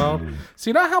in the world? So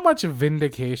you know how much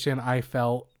vindication I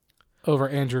felt over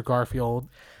Andrew Garfield?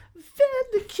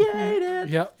 Vindicated.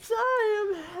 Yep.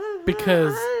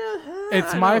 Because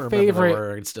it's my favorite. The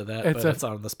words to that, but it's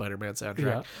on the Spider-Man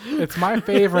soundtrack. Yeah, it's my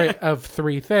favorite of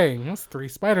three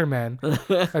Spider-Men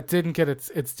that didn't get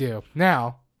its due.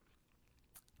 Now,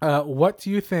 what do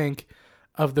you think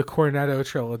of the Cornetto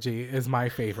trilogy is my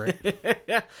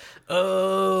favorite?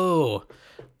 Oh,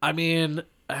 I mean,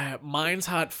 mine's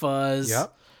Hot Fuzz.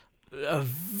 Yep. A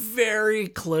very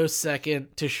close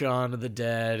second to Shaun of the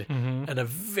Dead, and a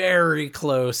very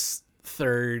close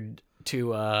third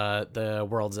to the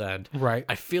World's End. Right.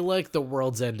 I feel like the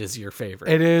World's End is your favorite.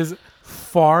 It is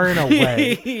far and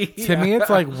away. To me, it's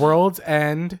like World's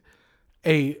End,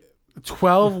 a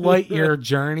 12 light year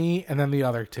journey, and then the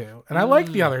other two. And I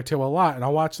like the other two a lot, and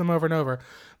I'll watch them over and over.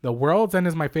 The World's End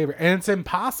is my favorite, and it's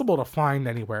impossible to find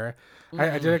anywhere.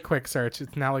 I did a quick search.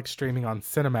 It's now like streaming on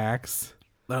Cinemax.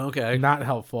 Okay. Not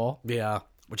helpful. Yeah.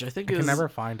 Which I think I is can never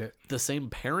find it. the same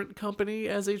parent company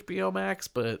as HBO Max,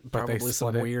 but they probably some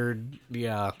split it. weird.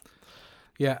 Yeah.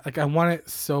 Yeah, like I want it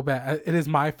so bad. It is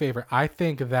my favorite. I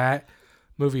think that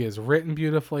movie is written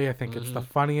beautifully. I think it's the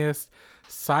funniest.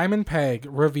 Simon Pegg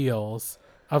reveals,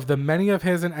 of the many of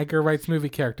his and Edgar Wright's movie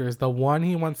characters, the one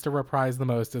he wants to reprise the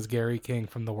most is Gary King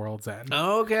from The World's End.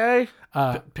 Okay.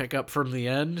 Pick up from the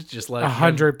end, just like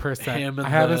 100%. I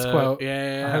have his quote.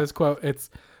 Yeah. I have his quote.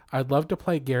 I'd love to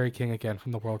play Gary King again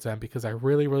from The World's End because I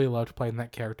really, really loved playing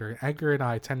that character. And Edgar and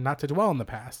I tend not to dwell in the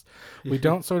past. We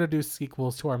don't sort of do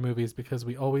sequels to our movies because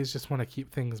we always just want to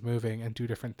keep things moving and do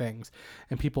different things.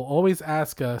 And people always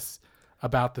ask us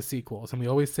about the sequels, and we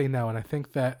always say no. And I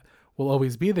think that will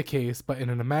always be the case, but in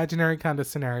an imaginary kind of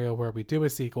scenario where we do a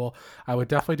sequel, I would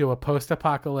definitely do a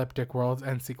post-apocalyptic World's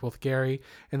End sequel with Gary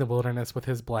in the wilderness with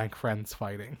his blank friends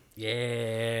fighting.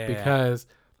 Yeah. Because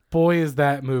boy, is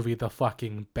that movie the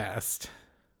fucking best.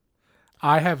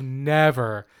 I have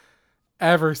never,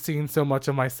 ever seen so much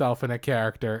of myself in a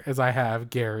character as I have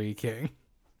Gary King.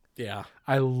 Yeah.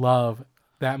 I love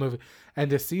that movie.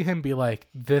 And to see him be like,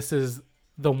 this is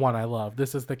the one I love.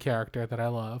 This is the character that I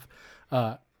love.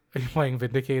 Are you playing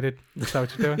Vindicated? Is that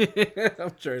what you're doing?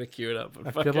 I'm trying to cue it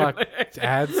up. Good luck.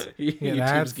 Ads? YouTube's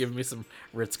ads? giving me some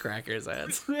Ritz Crackers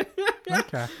ads.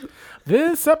 Okay.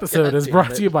 This episode is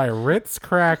brought to you by Ritz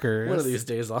Crackers. One of these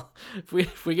days,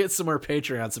 if we get some more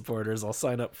Patreon supporters, I'll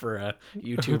sign up for a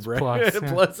YouTube Plus,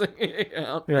 yeah. plus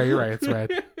account. Yeah, you're right. It's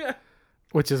red.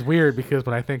 which is weird because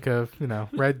when I think of,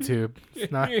 RedTube,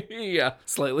 it's not. Yeah,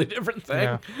 slightly different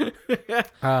thing.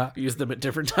 Use them at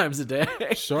different times a day.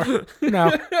 Sure.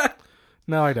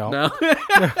 No, I don't. No.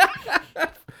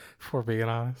 For being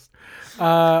honest.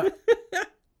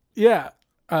 Yeah.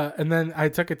 And then I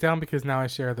took it down because now I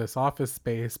share this office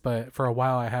space, but for a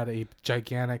while I had a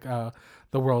gigantic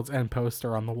The World's End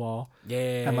poster on the wall.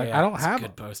 Yeah. And I don't it's have a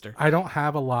good poster. I don't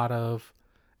have a lot of.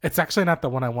 It's actually not the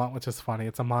one I want, which is funny.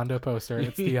 It's a Mondo poster.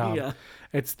 It's the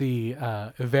it's the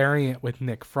variant with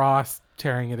Nick Frost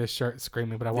tearing at his shirt,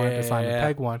 screaming. But I wanted the Simon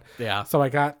Pegg one. Yeah. So I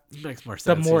got makes more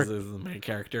sense. He's the main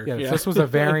character. Yeah. This was a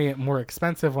variant, more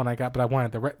expensive one I got, but I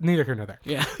wanted the neither here nor there.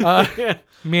 Yeah.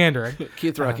 Meandering.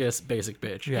 Keith Ruckus, basic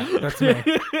bitch. Yeah, that's me.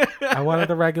 I wanted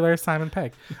the regular Simon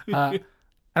Pegg.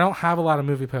 I don't have a lot of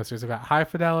movie posters. I've got High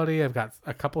Fidelity. I've got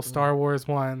a couple Star Wars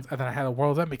ones. And then I had a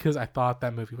World's End because I thought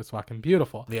that movie was fucking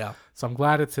beautiful. Yeah. So I'm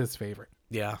glad it's his favorite.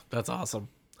 Yeah, that's awesome.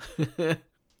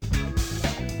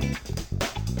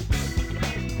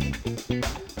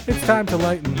 It's time to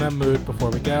lighten the mood before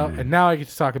we go. And now I get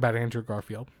to talk about Andrew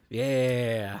Garfield.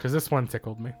 Yeah. Because this one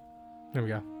tickled me. There we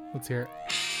go. Let's hear it.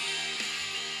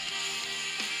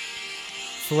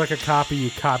 So like a copy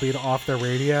you copied off the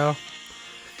radio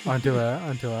onto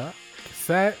a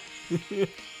cassette,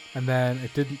 and then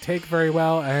it didn't take very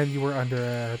well, and you were under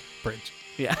a bridge.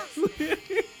 Yeah.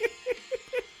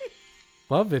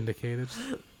 Love vindicated.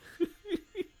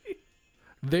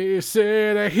 They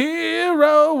said a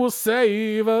hero will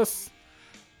save us.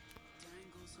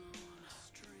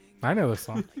 I know this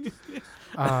song.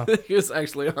 He was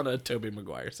actually on a Tobey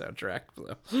Maguire soundtrack,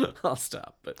 so I'll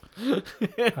stop. But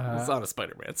it's on a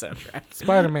Spider-Man soundtrack.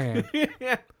 Spider-Man.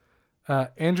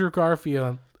 Andrew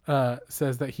Garfield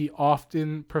says that he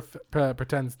often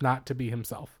pretends not to be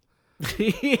himself.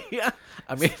 Yeah,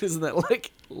 I mean, isn't that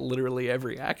like literally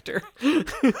every actor? I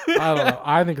don't know.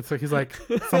 I think it's like he's like,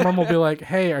 someone will be like,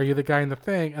 "Hey, are you the guy in the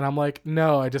thing?" And I'm like,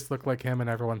 "No, I just look like him," and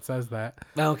everyone says that.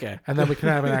 Okay. And then we can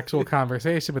have an actual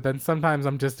conversation. But then sometimes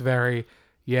I'm just very,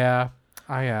 yeah,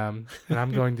 I am, and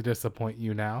I'm going to disappoint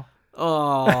you now.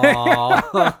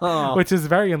 Oh, Which is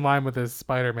very in line with his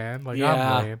Spider-Man. Like,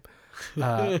 Yeah. I'm lame.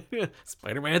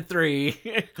 Spider-Man 3.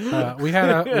 We had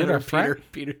a friend.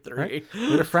 Peter 3. Right?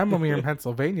 We had a friend when we were in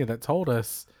Pennsylvania that told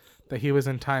us that he was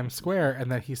in Times Square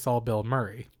and that he saw Bill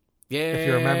Murray. Yeah. If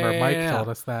you remember, Mike told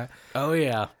us that. Oh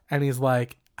yeah. And he's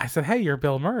like, I said, "Hey, you're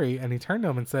Bill Murray." And he turned to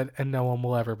him and said, "And no one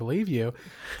will ever believe you."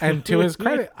 And to his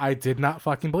credit, I did not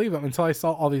fucking believe him until I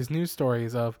saw all these news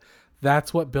stories of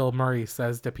that's what Bill Murray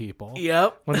says to people.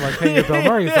 Yep. When like, "Hey, you're Bill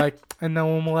Murray," he's like, "And no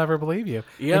one will ever believe you."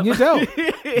 Yep. And you don't.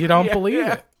 You don't Yeah, believe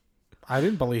yeah. it. I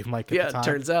didn't believe Mike at the Yeah, time. it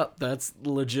turns out that's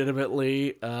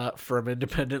legitimately from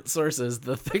independent sources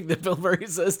the thing that Bill Murray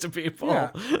says to people. Yeah.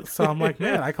 So I'm like,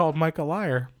 man, I called Mike a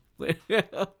liar. Yeah.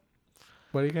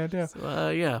 What are you gonna do?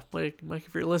 Yeah, Mike,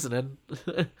 if you're listening,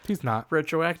 He's not.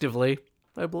 retroactively,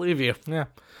 I believe you. Yeah.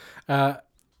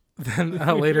 Then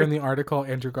later in the article,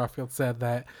 Andrew Garfield said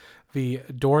that the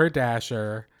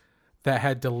DoorDasher that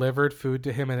had delivered food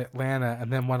to him in Atlanta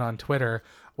and then went on Twitter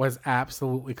was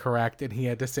absolutely correct, and he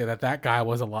had to say that that guy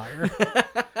was a liar.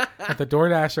 That the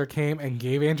DoorDasher came and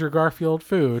gave Andrew Garfield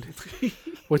food,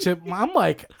 which I'm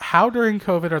like, how during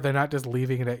COVID are they not just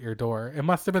leaving it at your door? It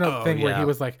must have been a thing where he yeah.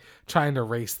 was like trying to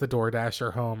race the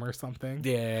DoorDasher home or something.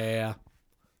 Yeah.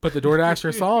 But the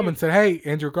DoorDasher saw him and said, "Hey,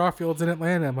 Andrew Garfield's in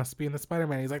Atlanta. Must be in the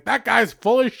Spider-Man." He's like, "That guy's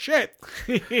full of shit."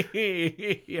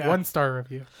 Yeah. 1-star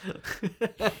review.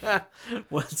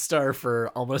 1 star for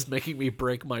almost making me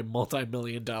break my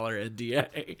multi-million-dollar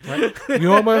NDA. Right?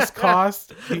 You almost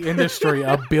cost the industry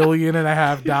 $1.5 billion.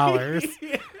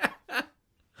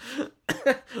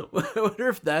 I wonder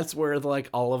if that's where like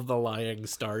all of the lying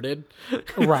started.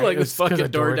 Right, Like it's this 'cause fucking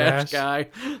of DoorDash DoorDash. guy.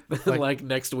 Like- Like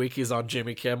next week he's on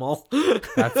Jimmy Kimmel.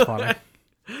 That's funny.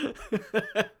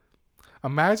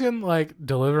 Imagine like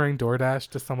delivering DoorDash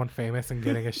to someone famous and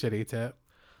getting a shitty tip.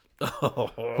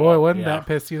 Boy, wouldn't that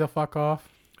piss you the fuck off?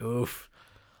 Oof.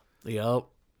 Yep.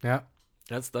 Yeah.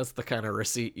 That's the kind of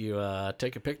receipt you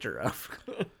take a picture of.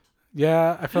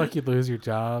 Yeah, I feel like you'd lose your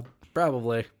job,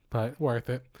 Probably. but worth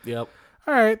it. Yep.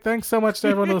 All right. Thanks so much to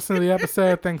everyone who listened to the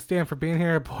episode. Thanks, Dan, for being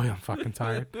here. Boy, I'm fucking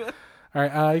tired. All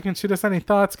right. You can shoot us any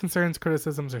thoughts, concerns,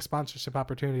 criticisms, or sponsorship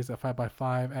opportunities at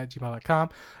 5by5@gmail.com.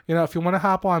 You know, if you want to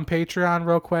hop on Patreon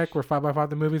real quick, we're 5by5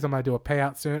 the movies. I'm going to do a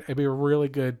payout soon. It'd be really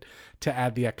good to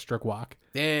add the extra guac.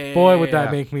 Yeah. Boy, would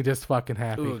that make me just fucking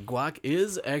happy. Ooh, guac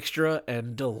is extra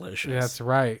and delicious. Yeah, that's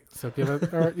right. So give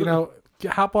it, or, you know,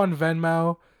 hop on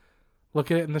Venmo. Look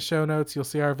at it in the show notes. You'll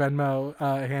see our Venmo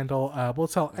handle. We'll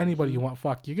tell anybody you want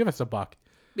fuck. You give us $1.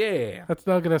 Yeah.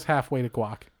 They'll get us halfway to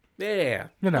guac. Yeah.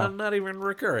 You know. Not even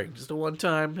recurring. Just a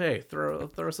one-time, hey, throw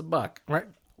us a buck. Right.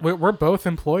 We're both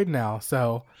employed now,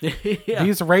 so Yeah.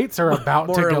 these rates are about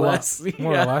to More or go less. up.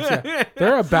 More or less, yeah.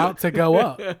 They're about to go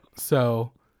up.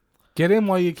 So get in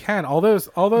while you can. All those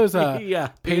Yeah. Be an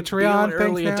Patreon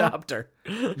early things now, adopter.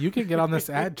 you can get on this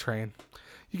ad train.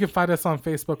 You can find us on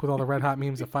Facebook with all the red hot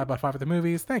memes of 5x5 at the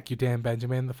movies. Thank you, Dan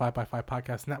Benjamin, the 5x5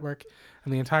 Podcast Network,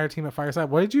 and the entire team at Fireside.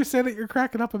 What did you say that you're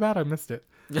cracking up about? I missed it.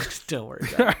 Don't worry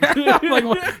about it. I'm like,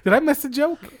 what? Did I miss a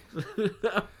joke?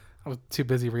 I was too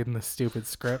busy reading this stupid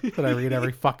script that I read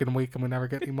every fucking week and we never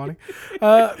get any money.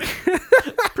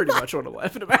 Pretty much what I'm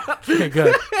laughing about. Okay,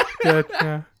 good. Good.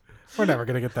 Yeah. We're never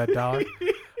going to get that dollar.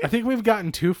 I think we've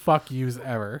gotten 2 fuck yous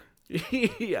ever.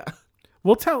 Yeah.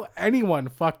 We'll tell anyone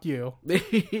fuck you.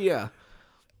 Yeah.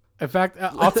 In fact,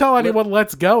 I'll tell anyone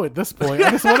let's go at this point.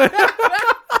 I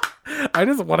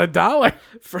just want $1.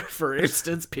 For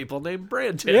instance, people named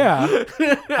Brandon. Yeah.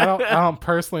 I don't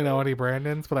personally know any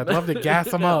Brandons, but I'd love to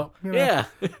gas them up. You know? Yeah.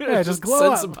 Yeah, just glow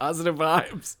send up. some positive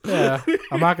vibes. Yeah.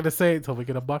 I'm not going to say it until we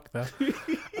get a buck,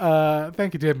 though.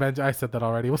 Thank you, Dan Benj. I said that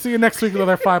already. We'll see you next week with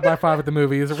another 5x5 at the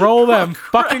movies. Roll them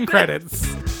fucking credits.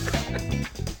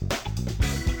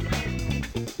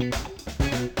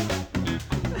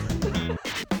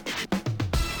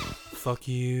 Fuck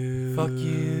you. Fuck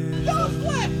you.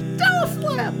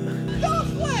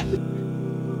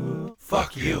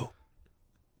 Fuck you.